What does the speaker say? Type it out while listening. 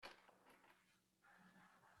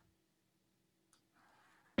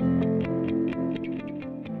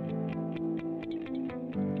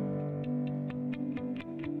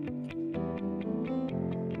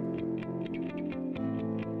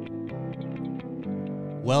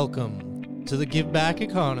Welcome to the Give Back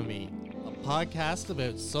Economy, a podcast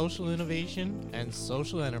about social innovation and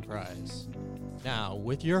social enterprise. Now,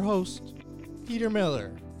 with your host, Peter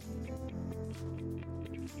Miller.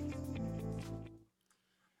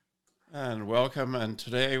 And welcome, and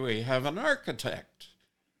today we have an architect,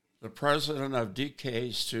 the president of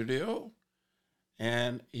DK Studio,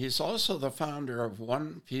 and he's also the founder of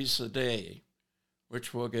One Piece a Day,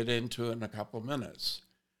 which we'll get into in a couple minutes.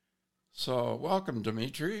 So welcome,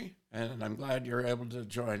 Dimitri, and I'm glad you're able to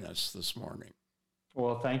join us this morning.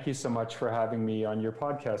 Well, thank you so much for having me on your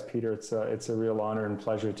podcast, Peter. It's a real honor and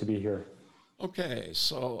pleasure to be here. Okay,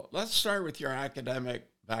 so let's start with your academic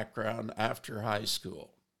background after high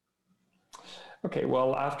school. Okay,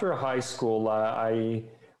 well, after high school, I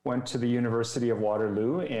went to the University of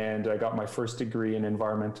Waterloo and I got my first degree in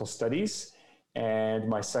environmental studies and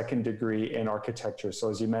my second degree in architecture. So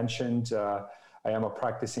as you mentioned, I am a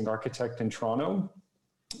practicing architect in Toronto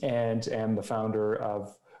and am the founder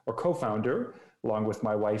of, or co-founder, along with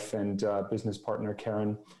my wife and business partner,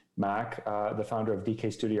 Karen Mack, the founder of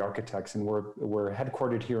DK Studio Architects. And we're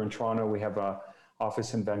headquartered here in Toronto. We have an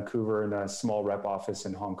office in Vancouver and a small rep office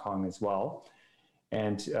in Hong Kong as well.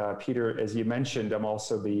 And Peter, as you mentioned, I'm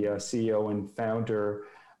also the CEO and founder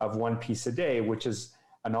of One Piece a Day, which is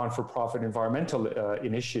a non-for-profit environmental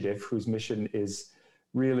initiative whose mission is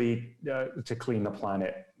really to clean the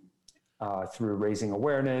planet through raising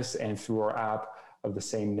awareness and through our app of the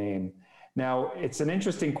same name. Now, it's an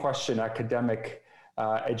interesting question, academics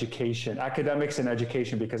and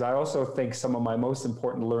education, because I also think some of my most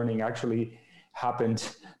important learning actually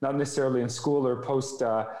happened not necessarily in school or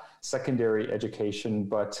post-secondary education,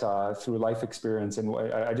 but through life experience. And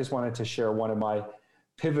I just wanted to share one of my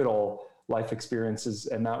pivotal life experiences,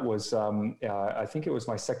 and that was, I think it was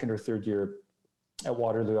my second or third year at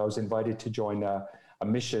Waterloo. I was invited to join a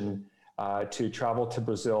mission to travel to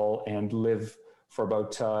Brazil and live for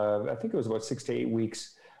about, I think it was about 6 to 8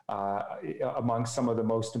 weeks among some of the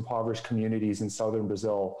most impoverished communities in southern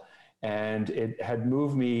Brazil. And it had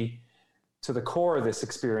moved me to the core of this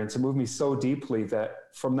experience. It moved me so deeply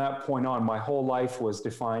that from that point on, my whole life was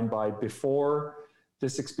defined by before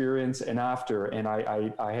this experience and after. And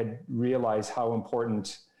I had realized how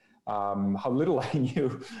important, how little I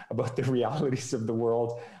knew about the realities of the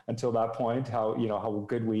world until that point, how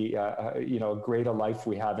good we, great a life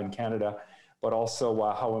we have in Canada, but also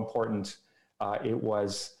how important it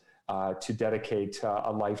was to dedicate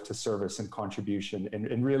a life to service and contribution.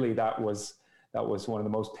 And really that was one of the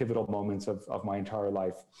most pivotal moments of my entire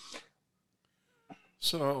life.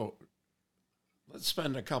 So let's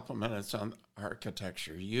spend a couple minutes on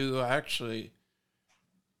architecture.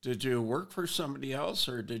 Did you work for somebody else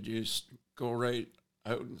or did you go right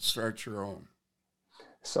out and start your own?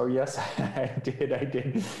 So yes, I did.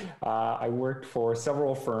 I worked for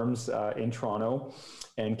several firms in Toronto,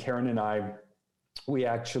 and Karen and I, we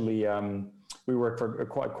actually, we worked for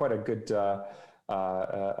quite a good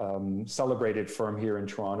celebrated firm here in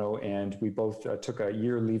Toronto, and we both took a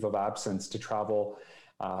year leave of absence to travel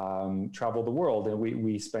the world, and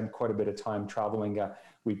we spent quite a bit of time traveling.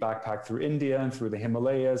 We backpacked through India and through the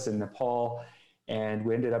Himalayas and Nepal, and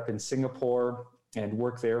we ended up in Singapore and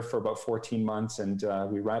worked there for about 14 months. And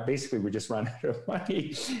we just ran out of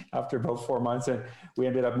money after about 4 months, and we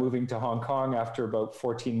ended up moving to Hong Kong after about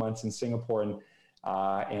 14 months in Singapore,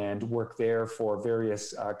 and worked there for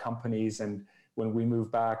various companies. And when we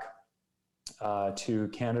moved back to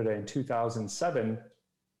Canada in 2007,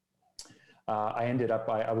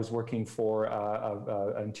 I was working for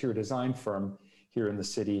an interior design firm here in the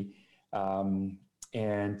city. And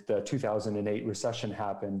the 2008 recession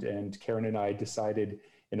happened, and Karen and I decided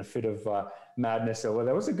in a fit of madness, that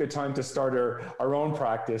was a good time to start our own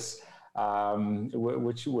practice,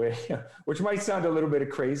 which might sound a little bit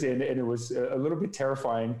crazy, and it was a little bit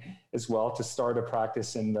terrifying as well to start a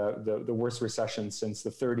practice in the worst recession since the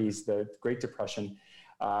 30s, the Great Depression.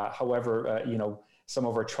 However, some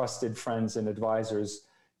of our trusted friends and advisors,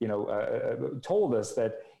 told us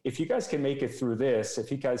that if you guys can make it through this, if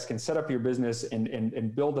you guys can set up your business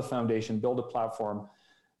and build a foundation, build a platform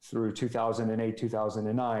through 2008,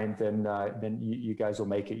 2009, then you guys will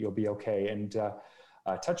make it. You'll be okay. And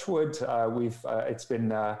touch wood, it's been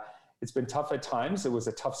tough at times. It was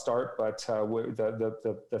a tough start, but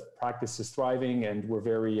the practice is thriving, and we're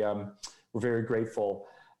very grateful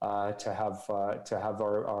to have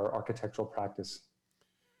our architectural practice.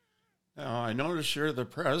 Now, I notice you're the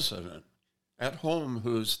president. At home,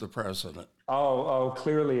 who's the president? Oh,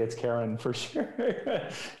 clearly it's Karen for sure.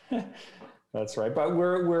 That's right. But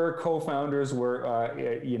we're co-founders.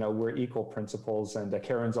 We're equal principals, and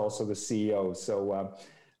Karen's also the CEO. So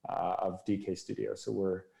of DK Studio.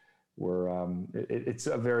 So it's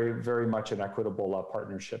a very, very much an equitable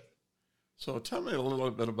partnership. So tell me a little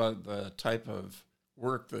bit about the type of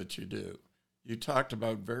work that you do. You talked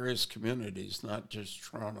about various communities, not just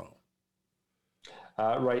Toronto.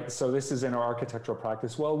 Right. So this is in our architectural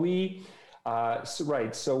practice. Well,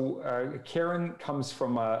 Karen comes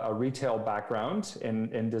from a retail background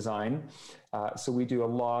in design. So we do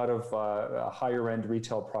a lot of higher end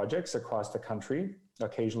retail projects across the country,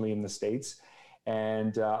 occasionally in the States.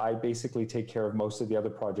 And I basically take care of most of the other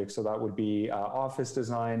projects. So that would be office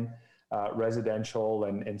design, residential,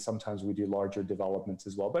 and sometimes we do larger developments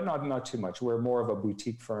as well, but not too much. We're more of a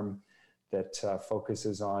boutique firm that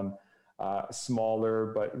focuses on smaller,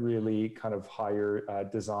 but really kind of higher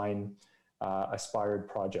design aspired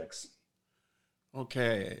projects.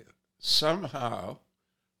 Okay. Somehow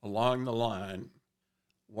along the line,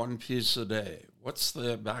 one piece a day. What's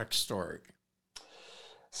the backstory?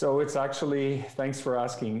 So it's actually, thanks for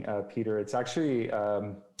asking, Peter. It's actually,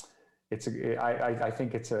 I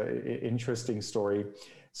think it's an interesting story.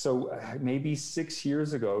 So maybe 6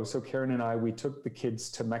 years ago, so Karen and I, we took the kids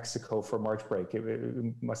to Mexico for March break.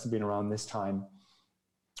 It must have been around this time,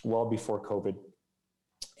 well before COVID.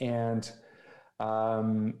 And,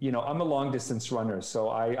 I'm a long distance runner. So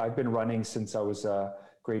I've been running since I was a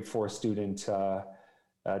grade 4 student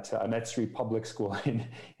at Annette Street Public School in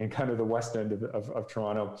kind of the west end of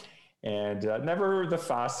Toronto. And never the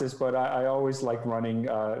fastest, but I always like running,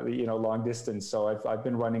 long distance. So I've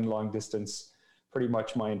been running long distance pretty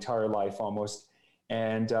much my entire life almost.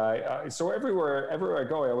 And so everywhere I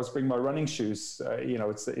go, I always bring my running shoes.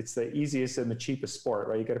 It's the easiest and the cheapest sport,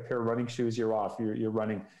 right? You get a pair of running shoes, you're off, you're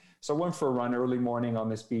running. So I went for a run early morning on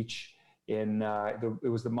this beach it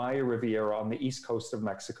was the Maya Riviera on the east coast of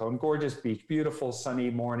Mexico, and gorgeous beach, beautiful sunny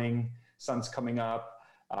morning, sun's coming up.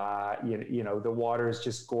 The water is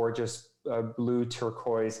just gorgeous, blue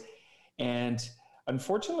turquoise. And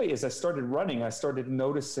unfortunately, as I started running, I started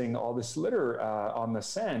noticing all this litter on the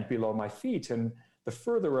sand below my feet. And the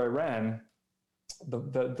further I ran,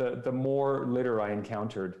 the more litter I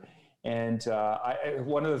encountered. And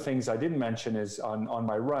one of the things I didn't mention is on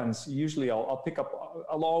my runs, usually I'll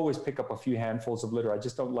always pick up a few handfuls of litter. I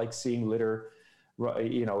just don't like seeing litter,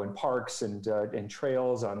 in parks and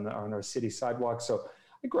trails on our city sidewalks. So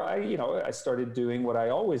I started doing what I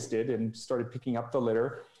always did and started picking up the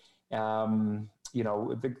litter.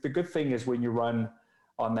 The good thing is when you run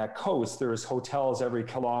on that coast, there's hotels every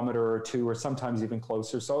kilometer or two, or sometimes even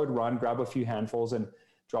closer. So I would run, grab a few handfuls and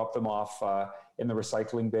drop them off in the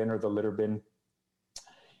recycling bin or the litter bin.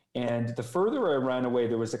 And the further I ran away,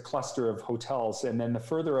 there was a cluster of hotels. And then the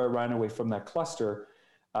further I ran away from that cluster,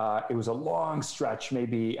 it was a long stretch,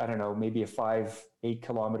 maybe a 5-8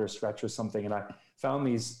 kilometer stretch or something. And I found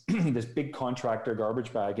this big contractor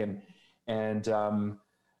garbage bag. And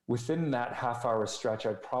within that half-hour stretch,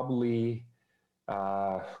 I'd probably,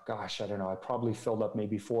 I probably filled up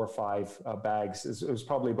maybe 4 or 5 bags. It was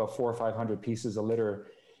probably about 400 or 500 pieces of litter.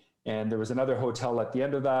 And there was another hotel at the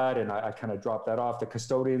end of that, and I kind of dropped that off. The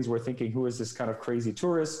custodians were thinking, who is this kind of crazy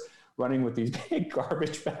tourist running with these big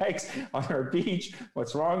garbage bags on our beach?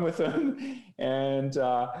 What's wrong with them? And,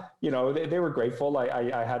 they were grateful.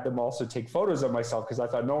 I had them also take photos of myself because I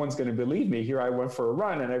thought no one's going to believe me. Here I went for a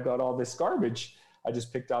run, and I've got all this garbage I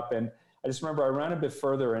just picked up. And I just remember I ran a bit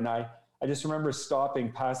further, and I just remember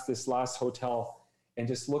stopping past this last hotel and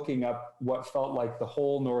just looking up what felt like the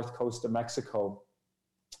whole north coast of Mexico.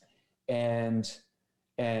 And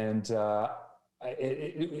the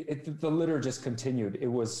litter just continued. It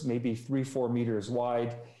was maybe 3-4 meters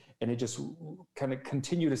wide, and it just kind of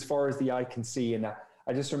continued as far as the eye can see. And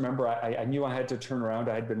I just remember I knew I had to turn around.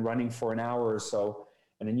 I had been running for an hour or so,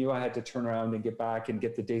 and I knew I had to turn around and get back and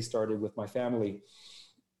get the day started with my family.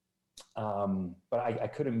 But I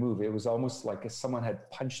couldn't move. It was almost like if someone had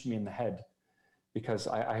punched me in the head, because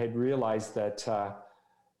I had realized that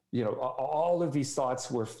all of these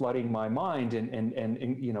thoughts were flooding my mind, and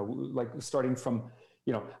like starting from,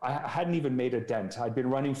 I hadn't even made a dent. I'd been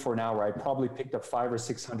running for an hour. I probably picked up 500 or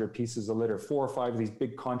 600 pieces of litter, 4 or 5 of these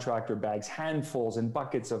big contractor bags, handfuls and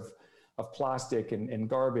buckets of plastic and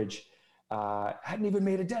garbage. Hadn't even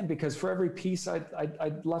made a dent, because for every piece I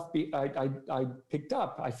picked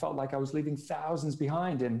up, I felt like I was leaving thousands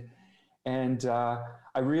behind. And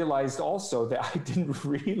I realized also that I didn't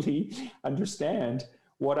really understand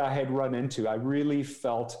what I had run into. I really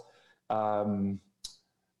felt that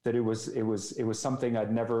it was something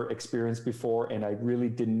I'd never experienced before, and I really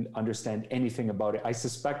didn't understand anything about it. I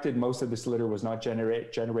suspected most of this litter was not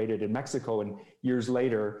generated in Mexico, and years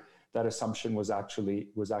later, that assumption was actually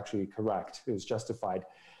correct. It was justified.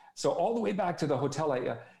 So all the way back to the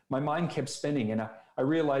hotel, my mind kept spinning, and I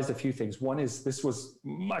realized a few things. One is this was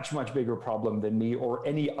much, much bigger problem than me or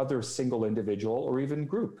any other single individual or even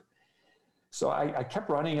group. So I kept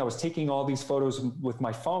running. I was taking all these photos with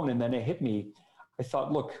my phone, and then it hit me. I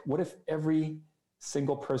thought, look, what if every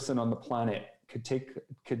single person on the planet could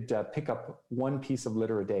pick up one piece of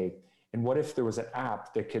litter a day? And what if there was an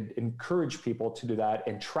app that could encourage people to do that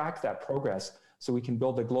and track that progress, so we can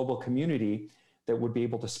build a global community that would be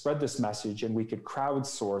able to spread this message, and we could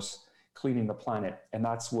crowdsource cleaning the planet? And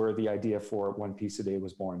that's where the idea for One Piece a Day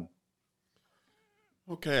was born.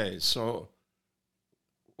 Okay, so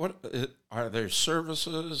what are there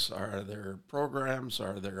services? Are there programs?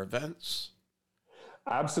 Are there events?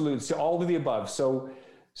 Absolutely. So all of the above. So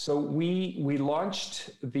we launched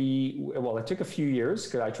it took a few years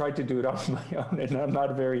because I tried to do it on my own, and I'm not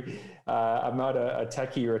a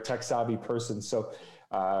techie or a tech savvy person. So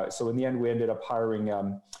in the end, we ended up hiring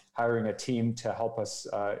a team to help us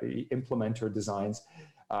implement our designs.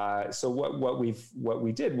 So what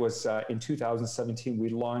we did was in 2017 we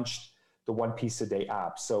launched the One Piece a Day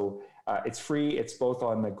app. So it's free. It's both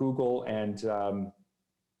on the Google and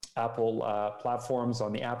Apple platforms,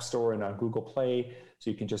 on the App Store and on Google Play. So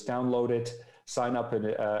you can just download it, sign up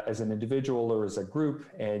as an individual or as a group,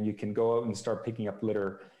 and you can go out and start picking up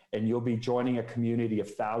litter. And you'll be joining a community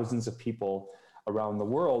of thousands of people around the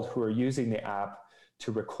world who are using the app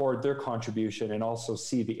to record their contribution and also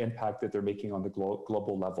see the impact that they're making on the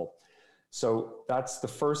global level. So that's the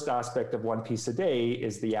first aspect of One Piece a Day,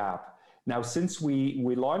 is the app. Now, since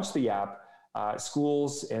we launched the app,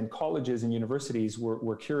 schools and colleges and universities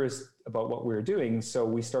were curious about what we were doing. So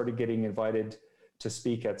we started getting invited to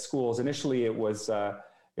speak at schools. Initially, it was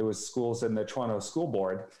schools in the Toronto School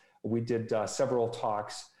Board. We did several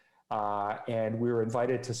talks, and we were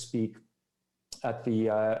invited to speak at the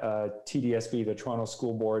TDSB, the Toronto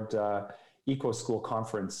School Board Eco School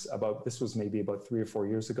Conference. This was maybe about 3 or 4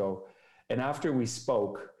 years ago. And after we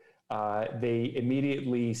spoke, they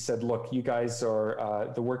immediately said, look, you guys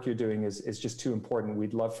are, the work you're doing is just too important.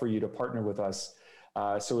 We'd love for you to partner with us.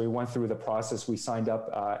 So we went through the process. We signed up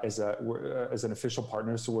as an official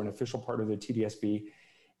partner. So we're an official partner of the TDSB.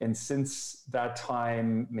 And since that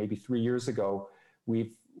time, maybe 3 years ago,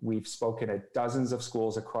 we've spoken at dozens of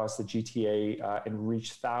schools across the GTA and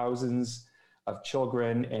reached thousands of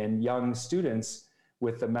children and young students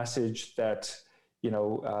with the message that,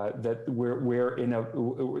 that where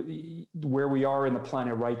we are in the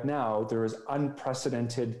planet right now, there is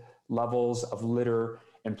unprecedented levels of litter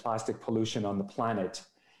and plastic pollution on the planet.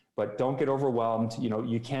 But don't get overwhelmed.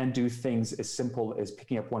 You can do things as simple as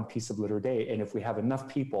picking up one piece of litter a day. And if we have enough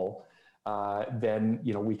people, then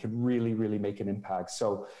we can really, really make an impact.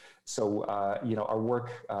 So our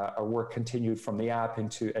work continued from the app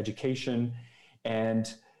into education,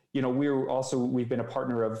 and we've been a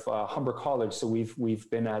partner of Humber College, so we've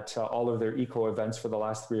been at all of their eco events for the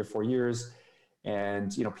last 3 or 4 years,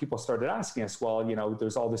 and people started asking us, well,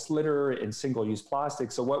 there's all this litter and single-use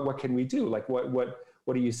plastic, so what can we do? Like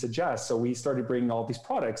what do you suggest? So we started bringing all these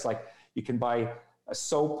products, like you can buy a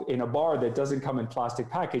soap in a bar that doesn't come in plastic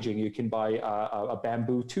packaging. You can buy a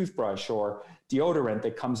bamboo toothbrush or deodorant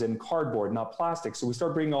that comes in cardboard, not plastic. So we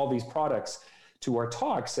started bringing all these products to our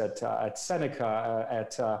talks at Seneca,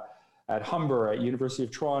 at Humber, at University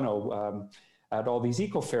of Toronto, at all these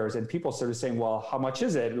eco fairs, and people started saying, "Well, how much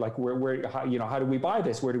is it? Like, how do we buy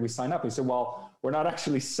this? Where do we sign up?" We said, "Well, we're not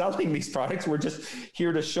actually selling these products. We're just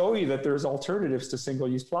here to show you that there's alternatives to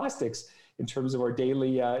single-use plastics in terms of our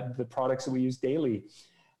daily, the products that we use daily."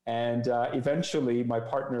 And eventually, my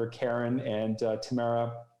partner Karen and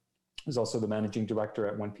Tamara, who's also the managing director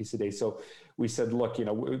at One Piece a Day, so we said, "Look,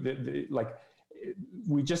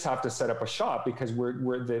 we just have to set up a shop because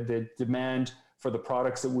we're the demand for the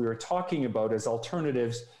products that we were talking about as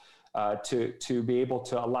alternatives to be able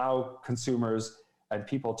to allow consumers and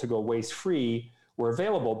people to go waste free were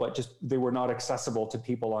available, but just they were not accessible to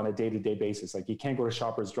people on a day-to-day basis. Like you can't go to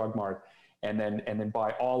Shoppers Drug Mart and then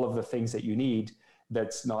buy all of the things that you need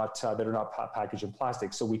that are not packaged in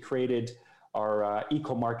plastic. So we created our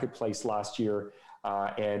eco marketplace last year.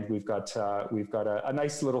 And we've got a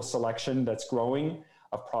nice little selection that's growing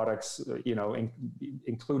of products,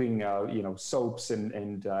 including soaps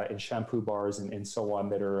and shampoo bars and so on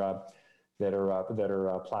that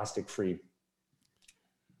are plastic free.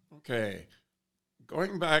 Okay,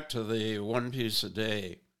 going back to the One Piece a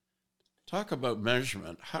Day, talk about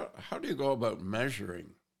measurement. How do you go about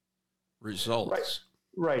measuring results?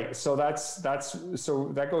 Right. So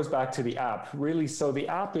that goes back to the app, really. So the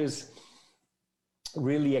app is.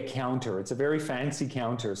 really a counter. It's a very fancy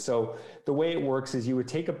counter. So the way it works is you would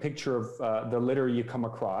take a picture of the litter you come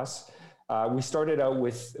across. We started out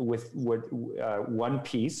with one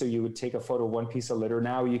piece. So you would take a photo of one piece of litter.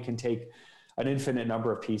 Now you can take an infinite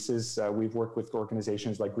number of pieces. We've worked with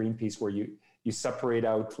organizations like Greenpeace where you separate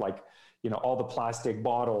out like, all the plastic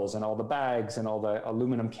bottles and all the bags and all the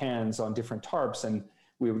aluminum cans on different tarps. And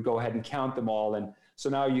we would go ahead and count them all. And so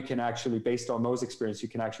now you can actually, based on those experiences, you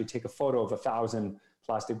can actually take a photo of 1,000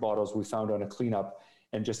 plastic bottles we found on a cleanup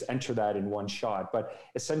and just enter that in one shot. But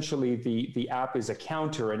essentially the app is a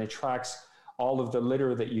counter and it tracks all of the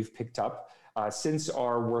litter that you've picked up. Since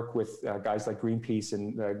our work with guys like Greenpeace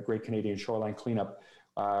and the Great Canadian Shoreline Cleanup,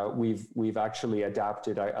 we've actually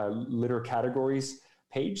adapted a litter categories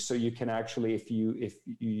page. So you can actually, if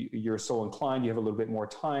you're so inclined, you have a little bit more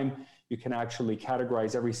time, you can actually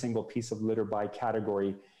categorize every single piece of litter by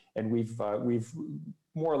category. And we've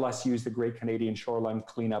more or less used the Great Canadian Shoreline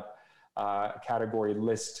Cleanup category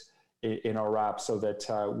list in our app, so that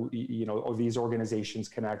these organizations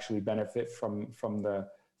can actually benefit from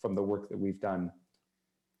the work that we've done.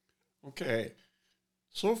 Okay,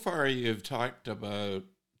 so far you've talked about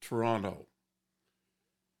Toronto.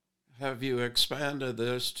 Have you expanded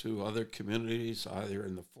this to other communities, either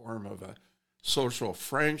in the form of a social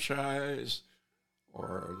franchise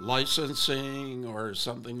or licensing or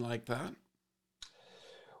something like that?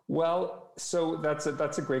 Well, so that's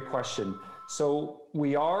a great question. So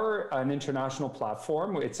we are an international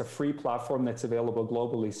platform. It's a free platform that's available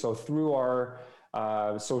globally. So through our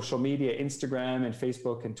social media, Instagram and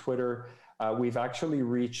Facebook and Twitter, we've actually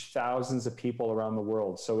reached thousands of people around the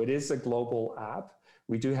world. So it is a global app.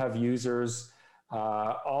 We do have users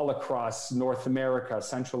all across North America,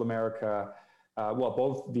 Central America,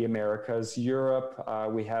 both the Americas, Europe.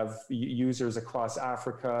 We have users across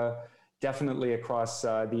Africa, definitely across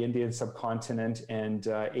the Indian subcontinent and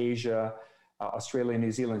Asia, Australia,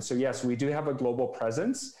 New Zealand. So yes, we do have a global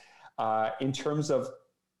presence. In terms of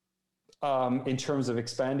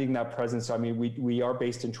expanding that presence, I mean, we are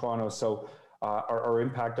based in Toronto, so our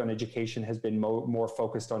impact on education has been more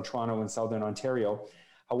focused on Toronto and Southern Ontario.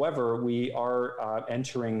 However, we are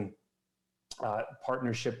entering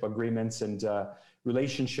partnership agreements and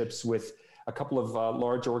relationships with a couple of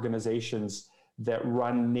large organizations that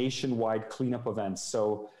run nationwide cleanup events.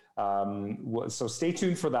 So stay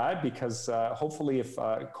tuned for that, because hopefully if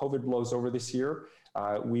COVID blows over this year,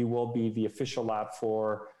 we will be the official app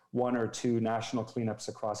for one or two national cleanups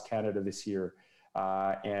across Canada this year,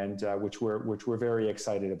 and which we're very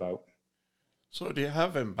excited about. So do you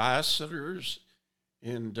have ambassadors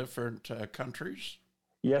in different countries?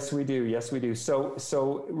 Yes, we do. Yes, we do.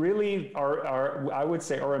 So really, I would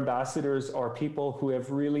say our ambassadors are people who have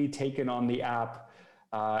really taken on the app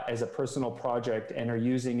as a personal project and are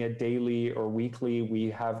using it daily or weekly. We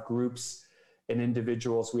have groups and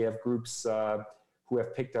individuals. We have groups who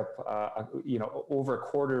have picked up, over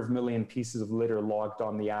 250,000 pieces of litter logged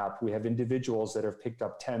on the app. We have individuals that have picked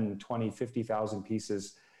up 10, 20, 50,000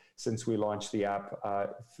 pieces since we launched the app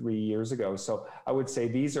 3 years ago. So I would say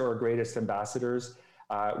these are our greatest ambassadors.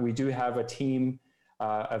 We do have a team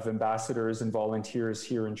of ambassadors and volunteers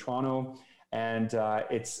here in Toronto. And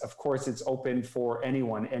it's open for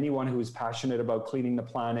anyone who is passionate about cleaning the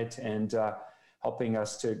planet and helping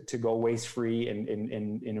us to go waste-free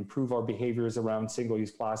and improve our behaviors around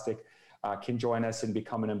single-use plastic can join us and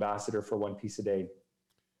become an ambassador for One Piece a Day.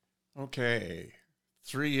 Okay,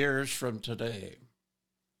 3 years from today,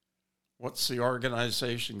 what's the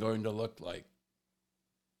organization going to look like?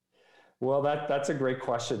 Well, that's a great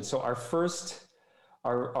question. So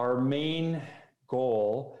our main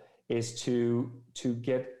goal is to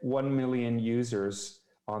get 1 million users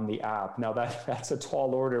on the app. Now that's a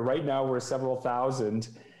tall order. Right now we're several thousand,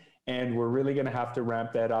 and we're really going to have to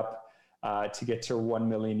ramp that up to get to 1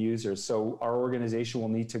 million users. So our organization will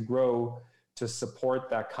need to grow to support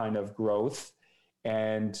that kind of growth,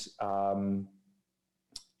 and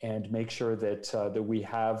make sure that we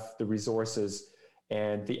have the resources,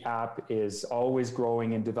 and the app is always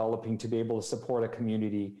growing and developing to be able to support a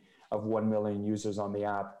community of 1 million users on the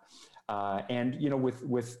app. And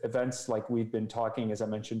with events like we've been talking, as I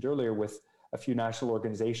mentioned earlier, with a few national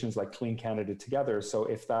organizations like Clean Canada Together. So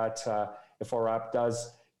if our app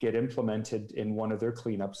does get implemented in one of their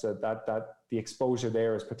cleanups, that the exposure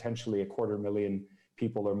there is potentially 250,000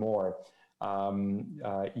 people or more,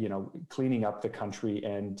 cleaning up the country,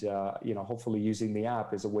 and hopefully using the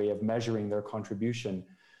app as a way of measuring their contribution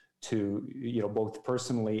to both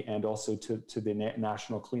personally and also to the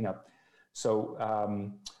national cleanup. So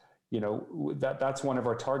that's one of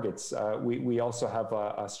our targets. We also have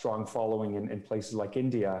a strong following in places like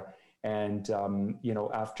India And,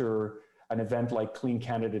 after an event like Clean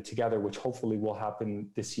Canada Together, which hopefully will happen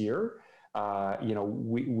this year,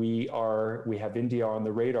 we have India on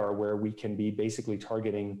the radar, where we can be basically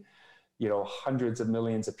targeting, hundreds of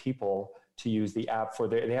millions of people to use the app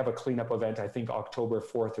they have a cleanup event, I think October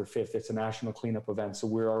 4th or 5th. It's a national cleanup event. So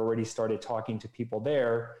we're already started talking to people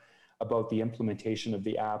there about the implementation of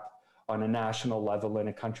the app on a national level in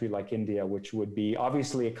a country like India, which would be,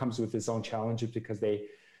 obviously it comes with its own challenges because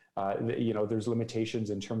there's limitations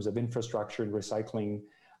in terms of infrastructure and recycling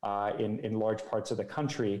in large parts of the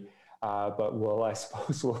country. But I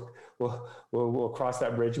suppose we'll cross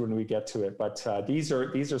that bridge when we get to it. But these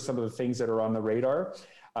are some of the things that are on the radar.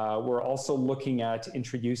 We're also looking at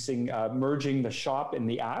introducing, merging the shop and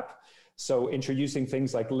the app. So introducing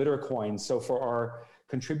things like litter coins. So for our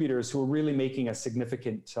contributors who are really making a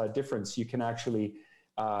significant difference, you can actually,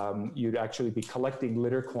 you'd actually be collecting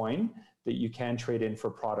litter coin that you can trade in for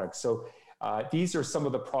products. So these are some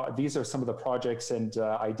of the projects and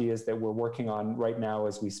ideas that we're working on right now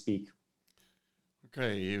as we speak.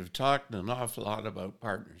 Okay, you've talked an awful lot about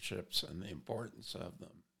partnerships and the importance of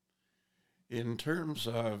them. In terms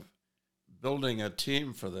of building a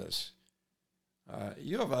team for this,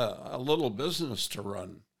 you have a little business to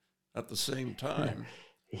run at the same time.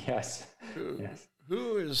 Yes.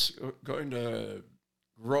 Who is going to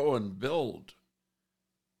grow and build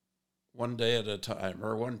one day at a time,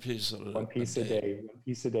 or one piece a day?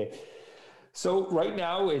 So right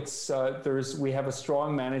now we have a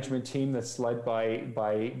strong management team that's led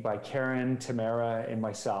by Karen, Tamara, and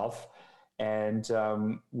myself. And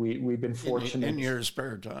we've been fortunate. In your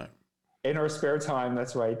spare time. In our spare time,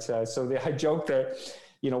 that's right. I joke that,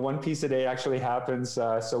 one piece a day actually happens.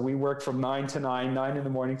 So we work from 9 in the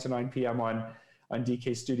morning to 9 p.m. on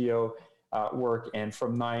DK Studio work. And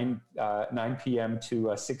from 9 p.m.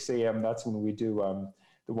 to 6 a.m., that's when we do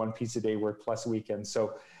the one piece a day work plus weekend.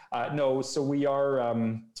 So we are,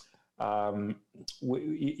 one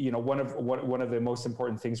of the most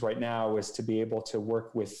important things right now is to be able to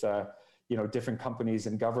work with, different companies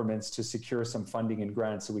and governments to secure some funding and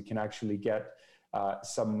grants so we can actually get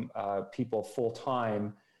some people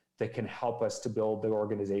full-time that can help us to build the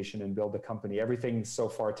organization and build the company. Everything so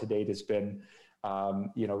far to date has been,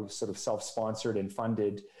 sort of self-sponsored and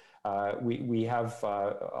funded. We have,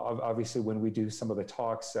 obviously, when we do some of the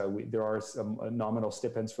talks, there are some nominal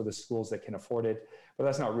stipends for the schools that can afford it, but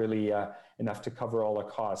that's not really enough to cover all the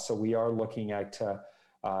costs. So we are looking at,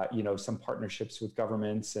 some partnerships with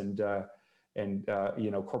governments and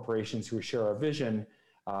corporations who share our vision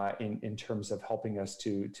in terms of helping us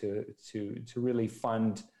to really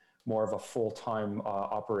fund more of a full-time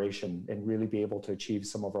operation and really be able to achieve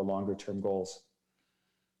some of our longer-term goals.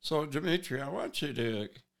 So, Dimitri, I want you to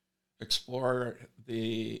explore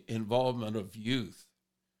the involvement of youth,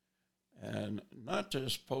 and not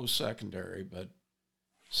just post-secondary, but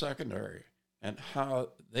secondary, and how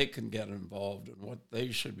they can get involved and what they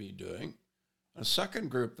should be doing. A second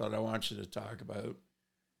group that I want you to talk about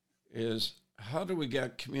is how do we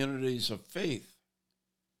get communities of faith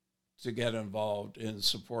to get involved in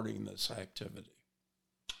supporting this activity?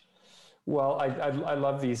 Well, I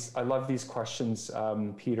love these questions,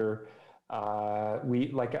 Peter.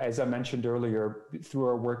 As I mentioned earlier, through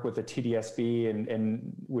our work with the TDSB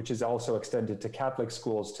and which is also extended to Catholic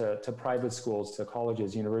schools, to private schools, to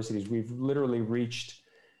colleges, universities, we've literally reached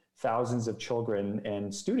thousands of children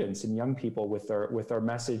and students and young people with our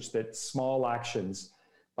message that small actions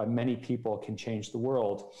by many people can change the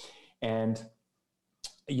world. And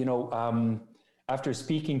after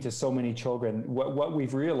speaking to so many children, what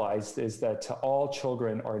we've realized is that all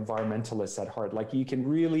children are environmentalists at heart. Like, you can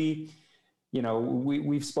really,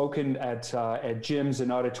 we've spoken at gyms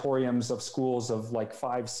and auditoriums of schools of like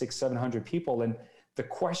 500, 600, 700 people, and the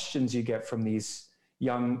questions you get from these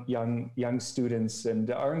young students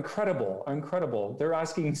are incredible. They're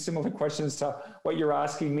asking similar questions to what you're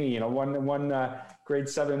asking me. One grade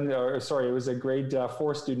 7, or sorry, it was a grade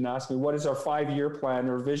 4 student asked me, what is our 5-year plan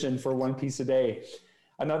or vision for one piece a day?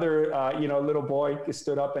 Another, little boy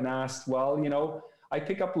stood up and asked, well, I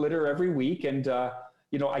pick up litter every week and,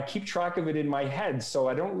 I keep track of it in my head. So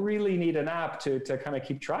I don't really need an app to kind of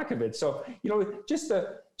keep track of it. So,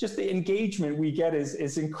 just the engagement we get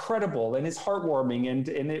is incredible and it's heartwarming, and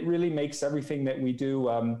it really makes everything that we do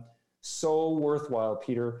so worthwhile,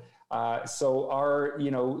 Peter. So our,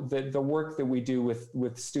 the work that we do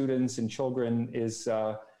with students and children is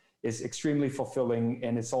extremely fulfilling,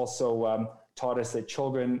 and it's also taught us that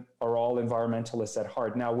children are all environmentalists at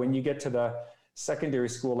heart. Now, when you get to the secondary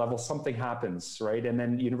school level, something happens, right? And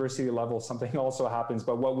then university level, something also happens.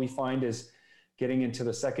 But what we find is getting into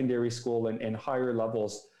the secondary school and higher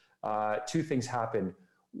levels, two things happen.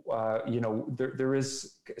 There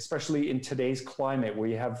is, especially in today's climate, where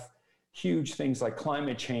you have huge things like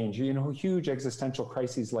climate change, huge existential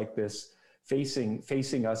crises like this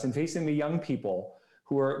facing us and facing the young people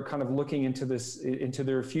who are kind of looking into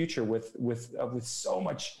their future with so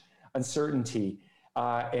much uncertainty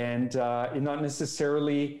and not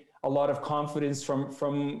necessarily a lot of confidence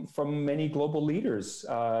from many global leaders.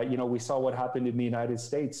 We saw what happened in the United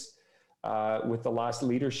States with the last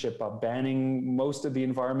leadership banning most of the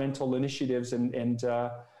environmental initiatives and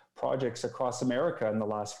projects across America in the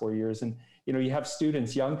last 4 years. And, you have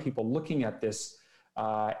students, young people looking at this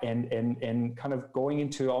and kind of going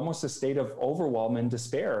into almost a state of overwhelm and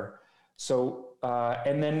despair. So,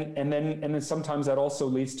 and then sometimes that also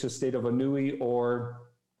leads to a state of ennui or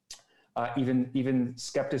even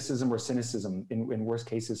skepticism or cynicism in worst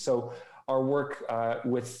cases. So our work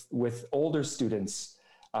with older students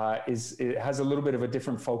it has a little bit of a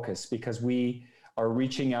different focus, because we are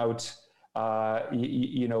reaching out,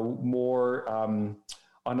 more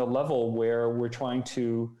on a level where we're trying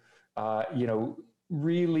to,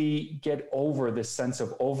 really get over this sense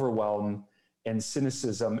of overwhelm and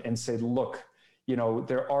cynicism and say, look,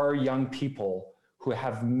 there are young people who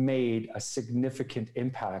have made a significant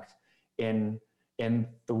impact in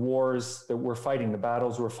the wars that we're fighting, the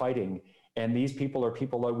battles we're fighting. And these people are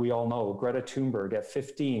people that we all know. Greta Thunberg at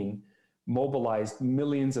 15 mobilized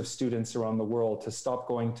millions of students around the world to stop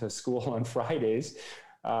going to school on Fridays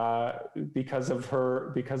because of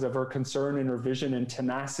her concern and her vision and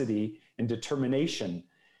tenacity and determination.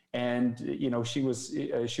 And she was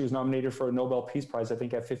nominated for a Nobel Peace Prize, I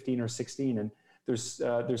think, at 15 or 16. And there's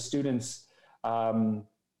students.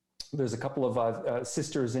 There's a couple of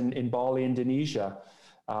sisters in Bali, Indonesia,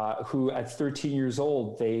 who at 13 years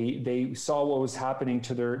old, they saw what was happening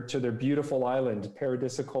to their beautiful island,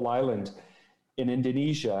 paradisical island in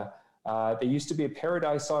Indonesia. They used to be a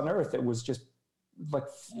paradise on earth that was just like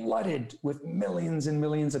flooded with millions and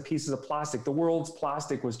millions of pieces of plastic. The world's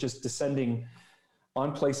plastic was just descending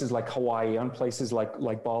on places like Hawaii, on places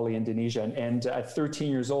like Bali, Indonesia. And at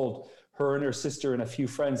 13 years old, her and her sister and a few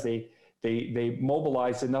friends, they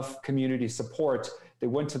mobilized enough community support. They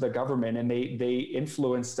went to the government and they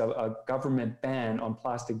influenced a government ban on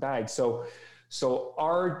plastic bags. So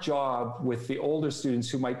our job with the older students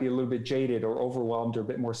who might be a little bit jaded or overwhelmed or a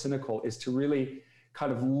bit more cynical is to really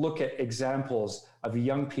kind of look at examples of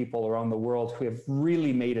young people around the world who have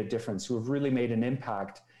really made a difference, who have really made an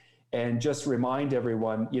impact, and just remind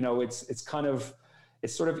everyone, it's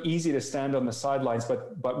sort of easy to stand on the sidelines,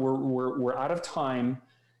 but we're out of time.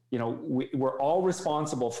 We're all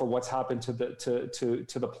responsible for what's happened to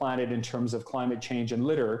the planet in terms of climate change and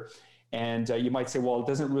litter. And you might say, well, it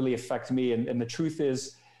doesn't really affect me. And the truth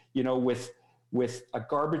is, with a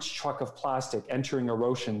garbage truck of plastic entering our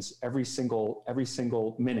oceans every single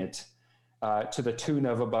minute, to the tune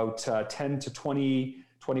of about 10 to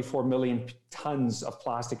 24 million tons of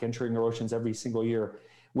plastic entering our oceans every single year,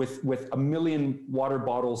 with 1 million water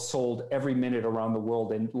bottles sold every minute around the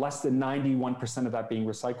world, and less than 91% of that being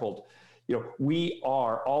recycled. We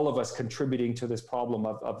are, all of us, contributing to this problem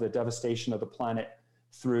of the devastation of the planet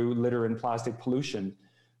through litter and plastic pollution.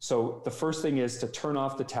 So the first thing is to turn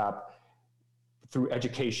off the tap through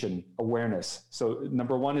education, awareness. So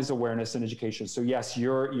number one is awareness and education. So yes,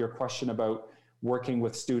 your question about working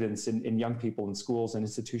with students and young people in schools and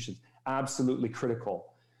institutions, absolutely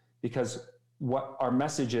critical, because what our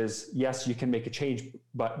message is, yes, you can make a change,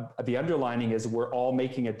 but the underlining is we're all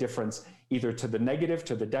making a difference, either to the negative,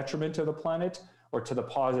 to the detriment of the planet, or to the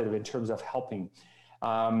positive in terms of helping.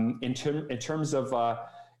 In terms of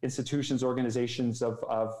institutions, organizations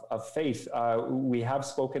of faith, we have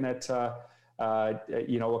spoken at a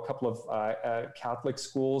couple of Catholic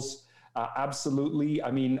schools. Absolutely.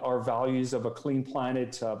 I mean, our values of a clean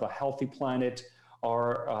planet, of a healthy planet,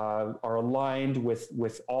 are aligned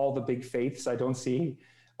with all the big faiths. I don't see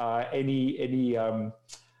any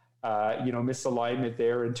misalignment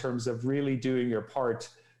there in terms of really doing your part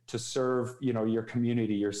to serve your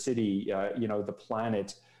community, your city, the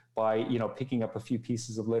planet, by picking up a few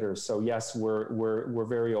pieces of litter. So yes, we're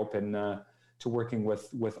very open to working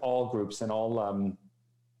with all groups and all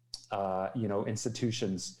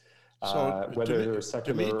institutions. So whether they're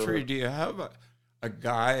secular. Dimitri, do you have a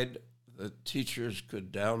guide that teachers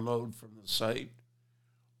could download from the site,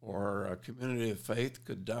 or a community of faith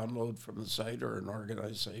could download from the site, or an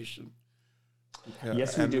organization?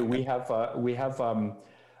 Yes, we do. We have a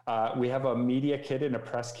media kit and a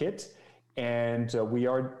press kit, and we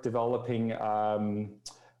are developing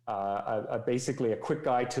basically a quick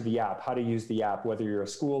guide to the app, how to use the app, whether you're a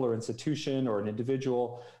school or institution or an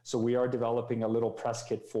individual. So we are developing a little press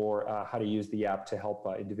kit for how to use the app to help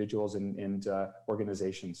individuals and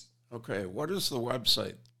organizations. Okay, what is the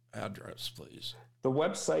website address, please? The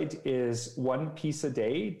website is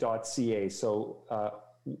onepieceaday.ca. So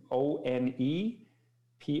ONEPIECE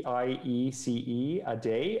a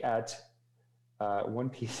day at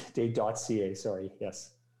onepieceaday.ca. Sorry,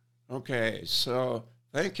 yes. Okay, so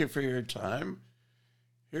thank you for your time.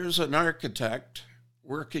 Here's an architect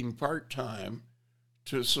working part-time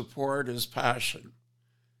to support his passion.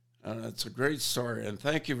 And it's a great story. And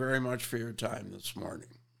thank you very much for your time this morning.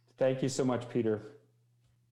 Thank you so much, Peter.